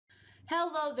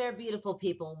Hello there, beautiful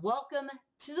people. Welcome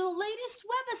to the latest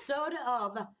webisode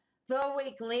of the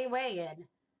Weekly Weigh-In.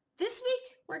 This week,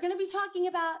 we're going to be talking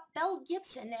about Belle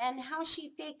Gibson and how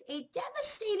she faked a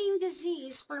devastating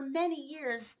disease for many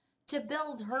years to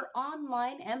build her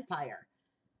online empire.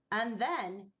 And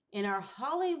then, in our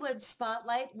Hollywood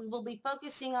spotlight, we will be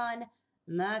focusing on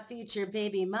my future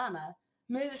baby mama,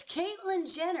 Ms. Caitlyn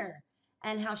Jenner,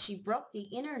 and how she broke the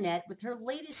internet with her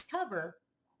latest cover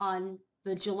on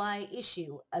the July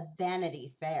issue of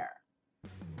Vanity Fair.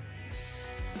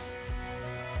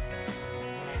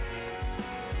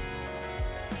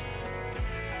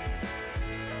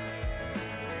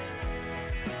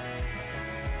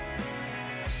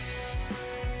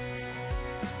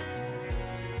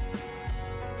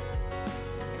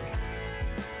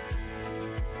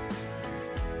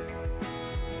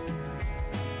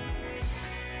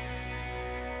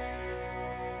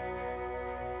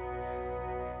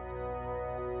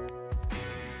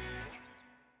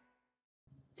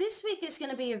 This week is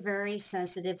going to be a very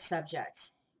sensitive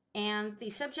subject, and the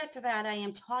subject that I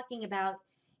am talking about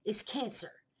is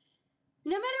cancer.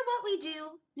 No matter what we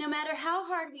do, no matter how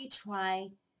hard we try,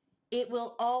 it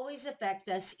will always affect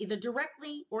us either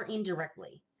directly or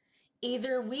indirectly.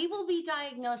 Either we will be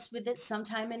diagnosed with it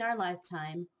sometime in our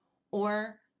lifetime,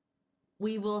 or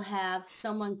we will have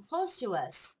someone close to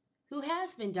us who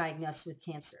has been diagnosed with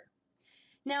cancer.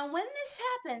 Now, when this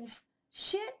happens,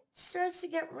 shit starts to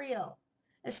get real.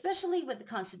 Especially with the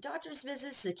constant doctor's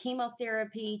visits, the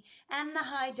chemotherapy, and the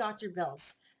high doctor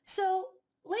bills. So,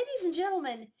 ladies and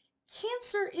gentlemen,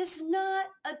 cancer is not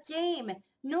a game,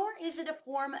 nor is it a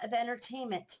form of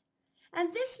entertainment.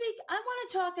 And this week, I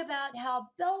want to talk about how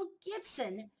Belle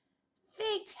Gibson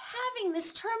faked having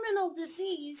this terminal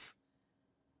disease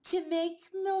to make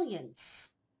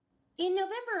millions. In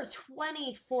November of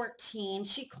 2014,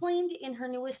 she claimed in her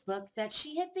newest book that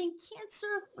she had been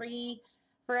cancer-free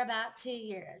for about 2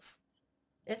 years.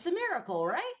 It's a miracle,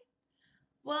 right?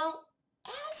 Well,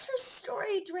 as her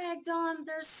story dragged on,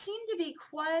 there seemed to be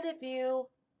quite a few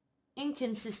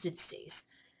inconsistencies.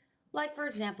 Like, for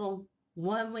example,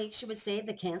 one week she would say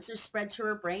the cancer spread to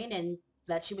her brain and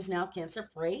that she was now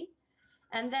cancer-free.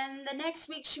 And then the next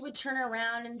week she would turn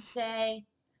around and say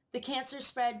the cancer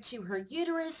spread to her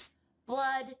uterus,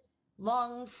 blood,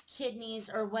 lungs,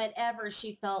 kidneys, or whatever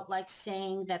she felt like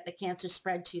saying that the cancer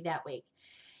spread to that week.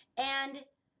 And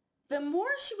the more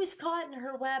she was caught in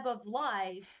her web of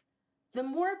lies, the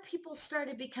more people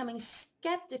started becoming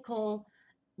skeptical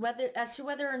as to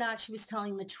whether or not she was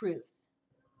telling the truth.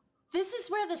 This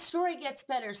is where the story gets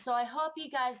better, so I hope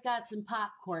you guys got some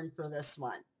popcorn for this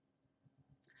one.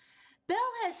 Belle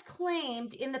has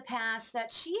claimed in the past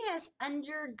that she has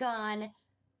undergone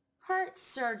heart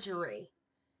surgery.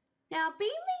 Now,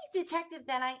 being the detective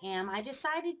that I am, I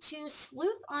decided to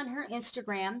sleuth on her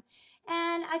Instagram,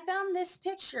 and I found this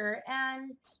picture,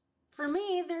 and for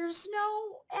me, there's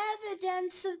no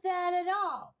evidence of that at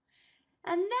all.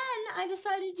 And then I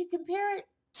decided to compare it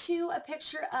to a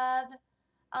picture of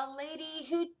a lady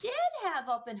who did have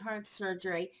open heart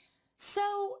surgery.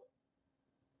 So,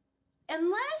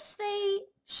 unless they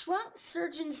shrunk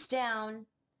surgeons down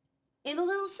in a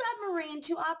little submarine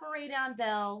to operate on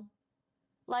Belle,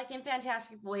 like in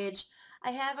Fantastic Voyage,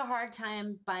 I have a hard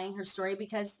time buying her story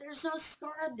because there's no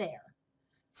scar there.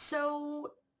 So,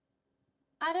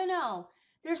 I don't know.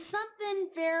 There's something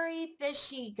very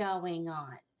fishy going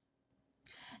on.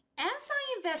 As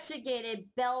I investigated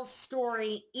Belle's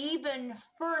story even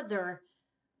further,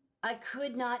 I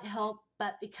could not help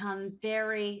but become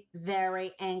very,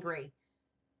 very angry.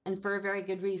 And for a very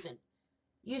good reason.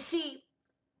 You see,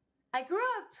 I grew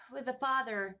up with a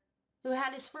father who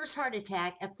had his first heart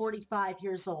attack at 45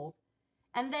 years old.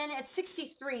 And then at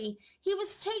 63, he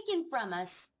was taken from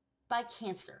us by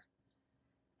cancer.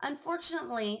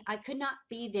 Unfortunately, I could not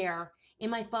be there in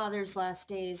my father's last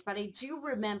days, but I do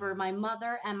remember my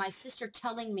mother and my sister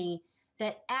telling me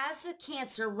that as the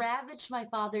cancer ravaged my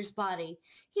father's body,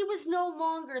 he was no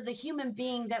longer the human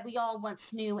being that we all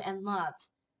once knew and loved.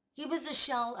 He was a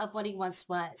shell of what he once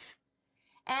was.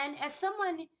 And as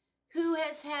someone who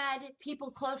has had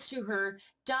people close to her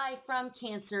die from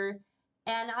cancer,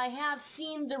 and I have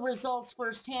seen the results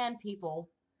firsthand, people,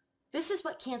 this is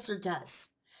what cancer does.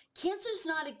 Cancer is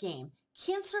not a game.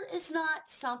 Cancer is not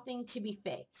something to be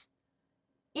faked.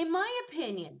 In my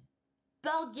opinion,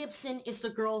 Belle Gibson is the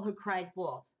girl who cried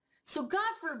wolf. So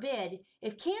God forbid,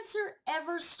 if cancer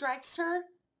ever strikes her,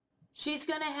 she's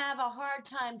going to have a hard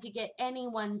time to get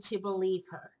anyone to believe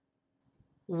her.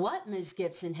 What Ms.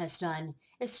 Gibson has done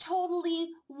is totally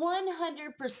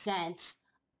 100%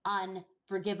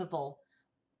 unforgivable.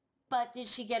 But did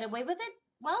she get away with it?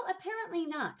 Well, apparently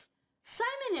not.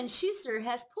 Simon and Schuster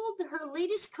has pulled her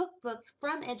latest cookbook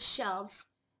from its shelves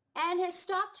and has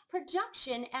stopped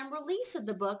production and release of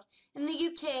the book in the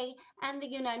UK and the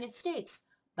United States.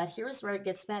 But here's where it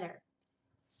gets better.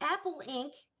 Apple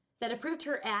Inc., that approved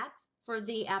her app for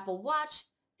the Apple Watch,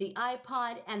 the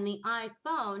iPod, and the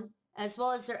iPhone, as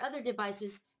well as their other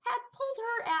devices, have pulled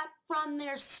her app from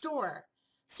their store.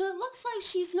 So it looks like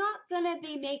she's not going to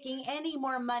be making any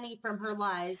more money from her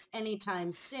lies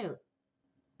anytime soon.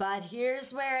 But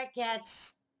here's where it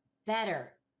gets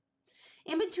better.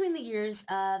 In between the years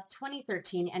of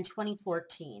 2013 and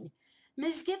 2014,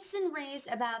 Ms. Gibson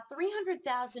raised about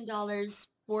 $300,000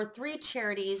 for 3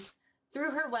 charities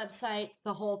through her website,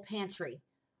 The Whole Pantry.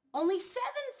 Only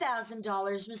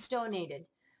 $7,000 was donated.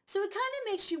 So it kind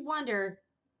of makes you wonder,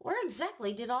 where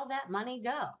exactly did all that money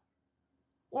go?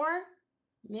 Or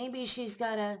maybe she's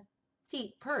got a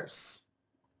deep purse.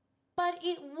 But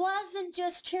it wasn't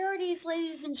just charities,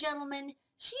 ladies and gentlemen.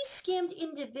 She skimmed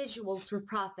individuals for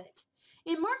profit.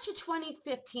 In March of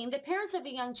 2015, the parents of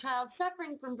a young child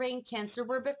suffering from brain cancer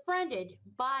were befriended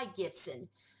by Gibson.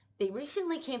 They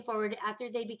recently came forward after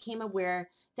they became aware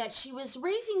that she was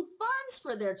raising funds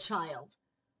for their child,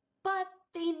 but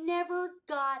they never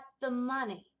got the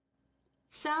money.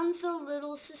 Sounds a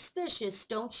little suspicious,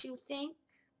 don't you think?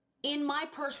 In my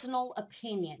personal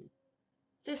opinion,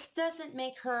 this doesn't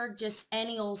make her just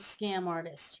any old scam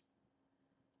artist.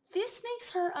 This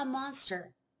makes her a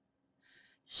monster.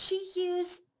 She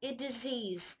used a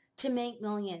disease to make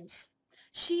millions.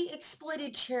 She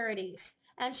exploited charities,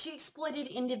 and she exploited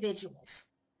individuals.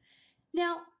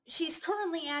 Now, she's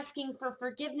currently asking for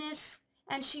forgiveness,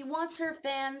 and she wants her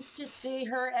fans to see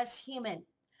her as human.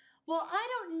 Well, I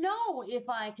don't know if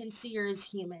I can see her as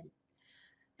human,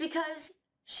 because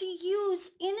she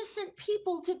used innocent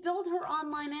people to build her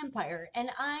online empire,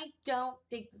 and I don't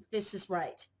think this is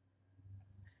right.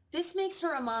 This makes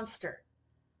her a monster.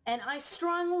 And I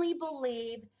strongly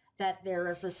believe that there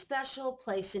is a special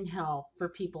place in hell for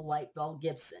people like Belle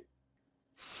Gibson.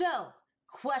 So,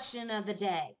 question of the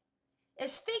day.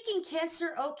 Is faking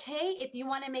cancer okay if you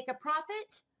want to make a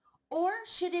profit? Or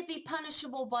should it be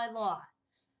punishable by law?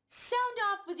 Sound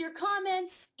off with your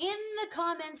comments in the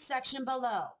comments section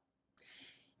below.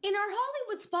 In our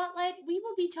Hollywood Spotlight, we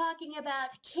will be talking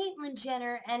about Caitlyn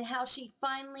Jenner and how she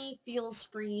finally feels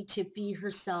free to be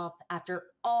herself after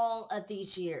all of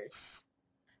these years.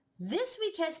 This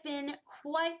week has been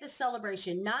quite the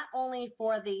celebration, not only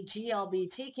for the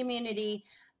GLBT community,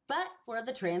 but for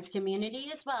the trans community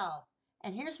as well.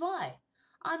 And here's why.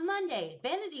 On Monday,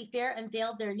 Vanity Fair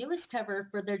unveiled their newest cover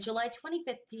for their July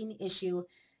 2015 issue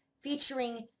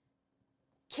featuring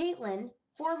Caitlyn,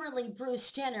 formerly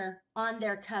Bruce Jenner, on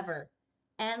their cover.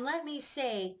 And let me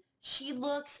say, she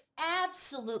looks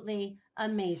absolutely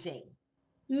amazing.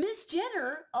 Ms.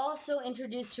 Jenner also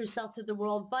introduced herself to the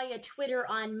world via Twitter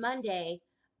on Monday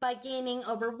by gaining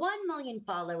over 1 million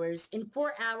followers in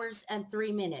 4 hours and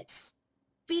 3 minutes,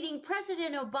 beating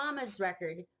President Obama's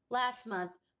record last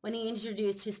month when he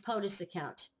introduced his POTUS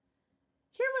account.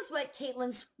 Here was what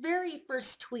Caitlyn's very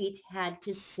first tweet had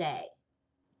to say.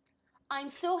 I'm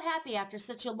so happy after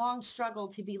such a long struggle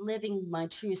to be living my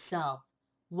true self.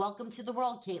 Welcome to the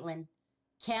world, Caitlyn.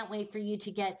 Can't wait for you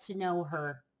to get to know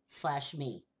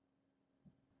her/me.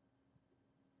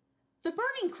 The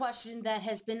burning question that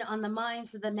has been on the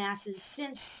minds of the masses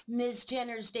since Ms.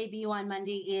 Jenner's debut on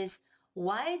Monday is,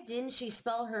 why didn't she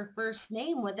spell her first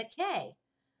name with a K?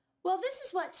 Well, this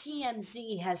is what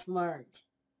TMZ has learned.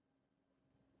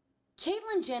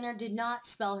 Caitlyn Jenner did not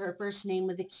spell her first name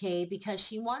with a K because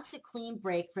she wants a clean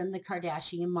break from the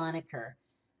Kardashian moniker.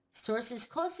 Sources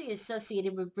closely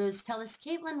associated with Bruce tell us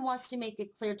Caitlyn wants to make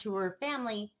it clear to her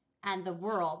family and the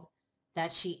world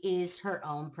that she is her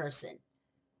own person.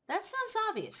 That sounds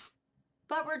obvious,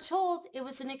 but we're told it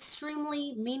was an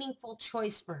extremely meaningful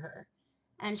choice for her,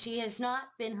 and she has not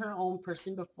been her own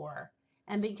person before,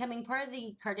 and becoming part of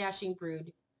the Kardashian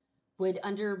brood would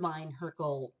undermine her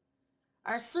goal.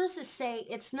 Our sources say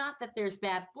it's not that there's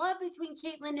bad blood between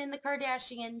Caitlyn and the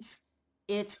Kardashians.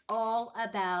 It's all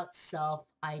about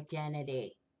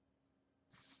self-identity.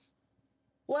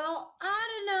 Well, I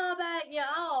don't know about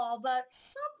y'all, but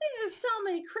something is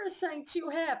telling me Chris ain't too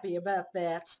happy about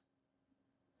that.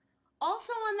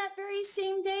 Also on that very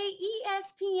same day,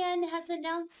 ESPN has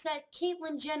announced that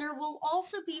Caitlyn Jenner will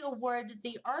also be awarded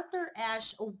the Arthur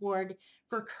Ashe Award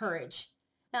for Courage.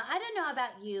 Now, I don't know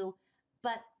about you,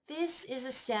 but this is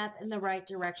a step in the right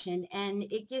direction, and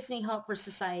it gives me hope for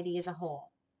society as a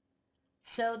whole.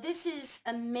 So this is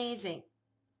amazing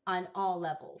on all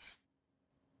levels.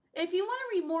 If you want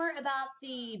to read more about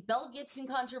the Belle Gibson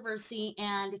controversy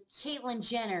and Caitlyn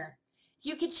Jenner,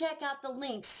 You can check out the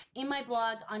links in my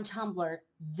blog on Tumblr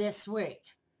this week.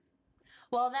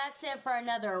 Well, that's it for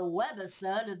another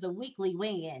webisode of the Weekly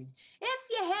Wing-In. If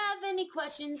you have any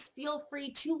questions, feel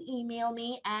free to email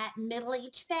me at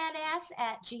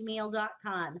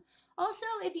middleagedfatass@gmail.com. Also,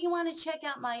 if you want to check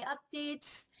out my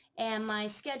updates and my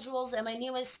schedules and my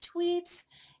newest tweets,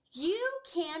 you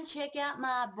can check out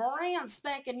my brand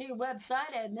spanking new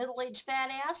website at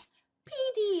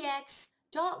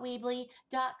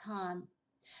middleagedfatass.pdx.weebly.com.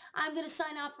 I'm going to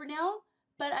sign off for now,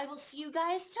 but I will see you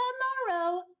guys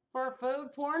tomorrow for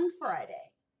Food Porn Friday.